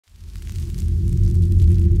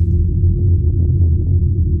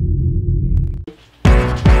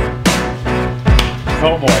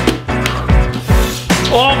Oh boy.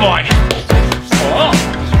 Oh boy. Oh,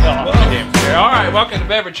 all right, welcome to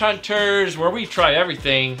Beverage Hunters, where we try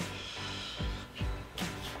everything.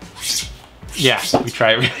 Yeah, we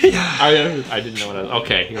try everything. I didn't know what I was.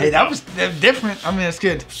 Okay. Hey, that was different. I mean, that's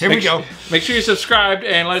good. Here we go. Make sure you're subscribed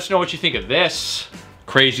and let us know what you think of this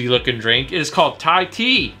crazy looking drink. It is called Thai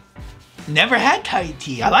tea. Never had Thai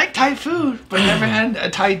tea. I like Thai food, but never had a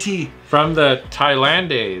Thai tea. From the Thailand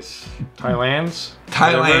days. Thailands?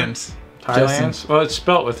 Thailands. Well, it's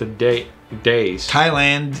spelt with a days.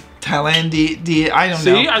 Thailand, I don't know.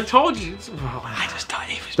 See, I told you. I just thought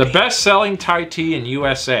it was the best-selling Thai tea in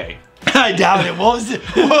USA. I doubt it. What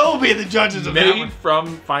will be the judges of that one? Made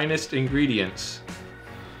from finest ingredients.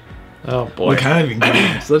 Oh boy. What kind of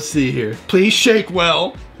ingredients? Let's see here. Please shake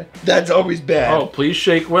well. That's always bad. Oh, please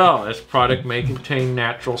shake well. This product may contain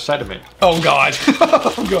natural sediment. Oh God.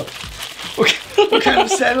 Oh God. What kind of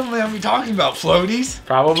sediment are we talking about? Floaties?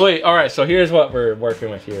 Probably. All right, so here's what we're working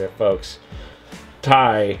with here, folks.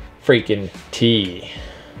 Thai freaking tea.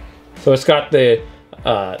 So it's got the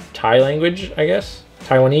Thai language, I guess.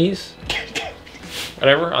 Taiwanese.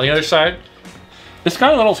 Whatever. On the other side, it's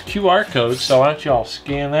got a little QR code, so why don't you all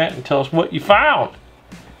scan that and tell us what you found?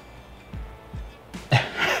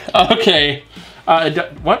 Okay.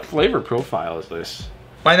 What flavor profile is this?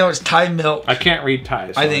 I know it's Thai milk. I can't read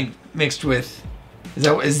Thai. So I think mixed with...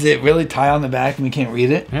 Is it really Thai on the back and we can't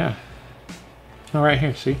read it? Yeah. Oh, right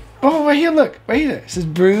here, see? Oh, right here, look. Right here. It says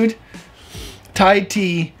brewed Thai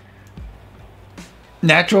tea,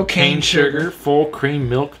 natural cane sugar, full cream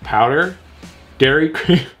milk powder, dairy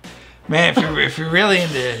cream. Man, if you're really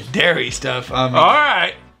into dairy stuff, all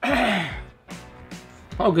right.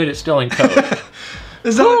 Oh, good, it's still in code.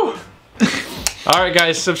 All right,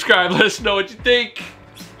 guys, subscribe. Let us know what you think.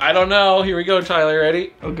 I don't know. Here we go, Tyler.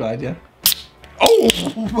 Ready? Oh God, yeah. Oh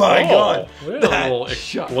my God! A little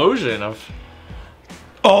explosion of.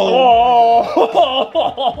 Oh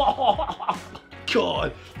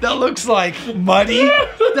God! That looks like muddy.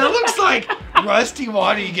 That looks like rusty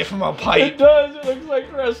water you get from a pipe. It does. It looks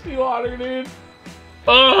like rusty water, dude.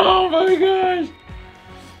 Oh my gosh!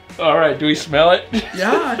 All right, do we smell it?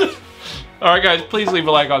 Yeah. All right, guys, please leave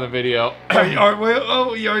a like on the video. Oh,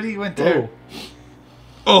 you already went there.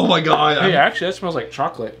 Oh my God. Hey, actually, that smells like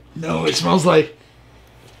chocolate. No, it smells like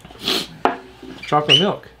chocolate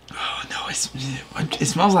milk. Oh no, it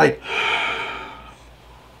smells like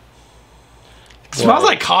smells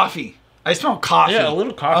like coffee. I smell coffee. Yeah, a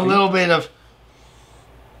little coffee. A little bit of.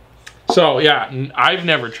 So yeah, I've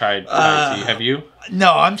never tried Thai tea. Have you?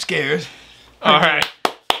 No, I'm scared. All right,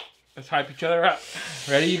 let's hype each other up.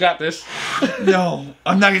 Ready? You got this. No,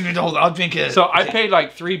 I'm not gonna hold. I'll drink it. So I paid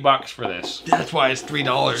like $3 for this. That's why it's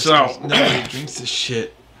 $3. So nobody drinks this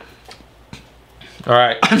shit. All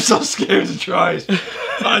right. I'm so scared to try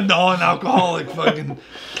a non-alcoholic fucking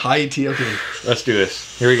Thai tea. Okay. Let's do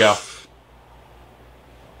this. Here we go.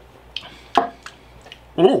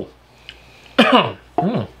 Ooh. I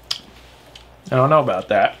don't know about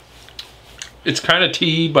that. It's kind of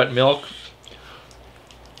tea, but milk.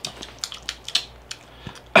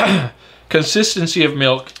 Consistency of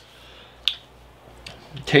milk.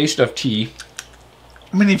 Taste of tea.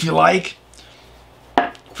 I mean, if you like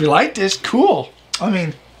this, cool. I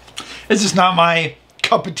mean, it's just not my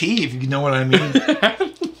cup of tea, if you know what I mean.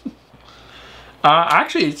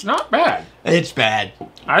 Actually, it's not bad. It's bad.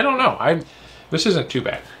 I don't know. This isn't too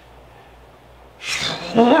bad.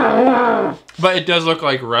 But it does look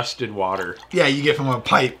like rusted water. Yeah, you get from a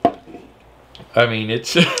pipe. I mean,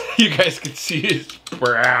 it's you guys can see it's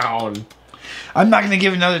brown. I'm not gonna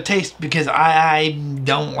give it another taste because I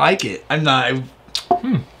don't like it. I'm not.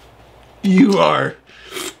 You are.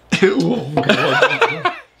 Oh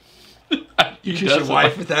God! You kiss your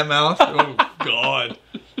wife with that mouth. Oh God!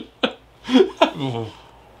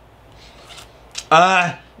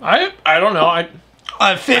 I don't know.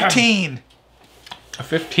 15. A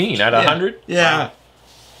 15 out of 100. Yeah.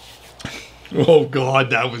 Oh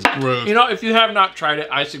God, that was gross. You know, if you have not tried it,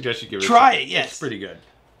 I suggest you give it. Try it. Yes. It's pretty good.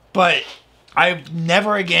 But I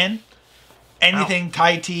never again. Anything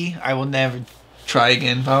Thai tea, I will never try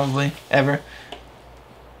again. Probably ever.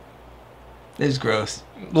 It's gross.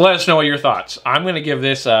 Let us know what your thoughts. I'm going to give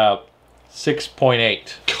this a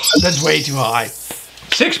 6.8. That's way too high.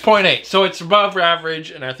 6.8. So it's above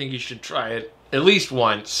average, and I think you should try it at least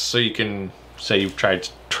once so you can say you've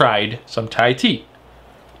tried some Thai tea.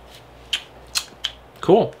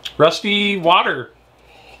 Cool. Rusty water.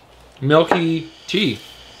 Milky tea.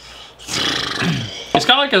 It's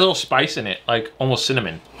got like a little spice in it, like almost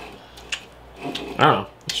cinnamon. I don't know.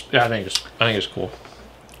 Yeah, I think it's cool.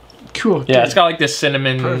 Cool. Yeah, it's got like this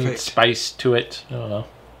cinnamon Perfect. spice to it. I don't know.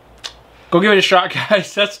 Go give it a shot,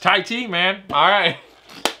 guys. That's Thai tea, man. All right.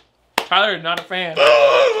 Tyler, not a fan.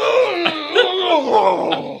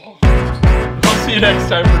 I'll see you next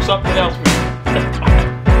time for something else.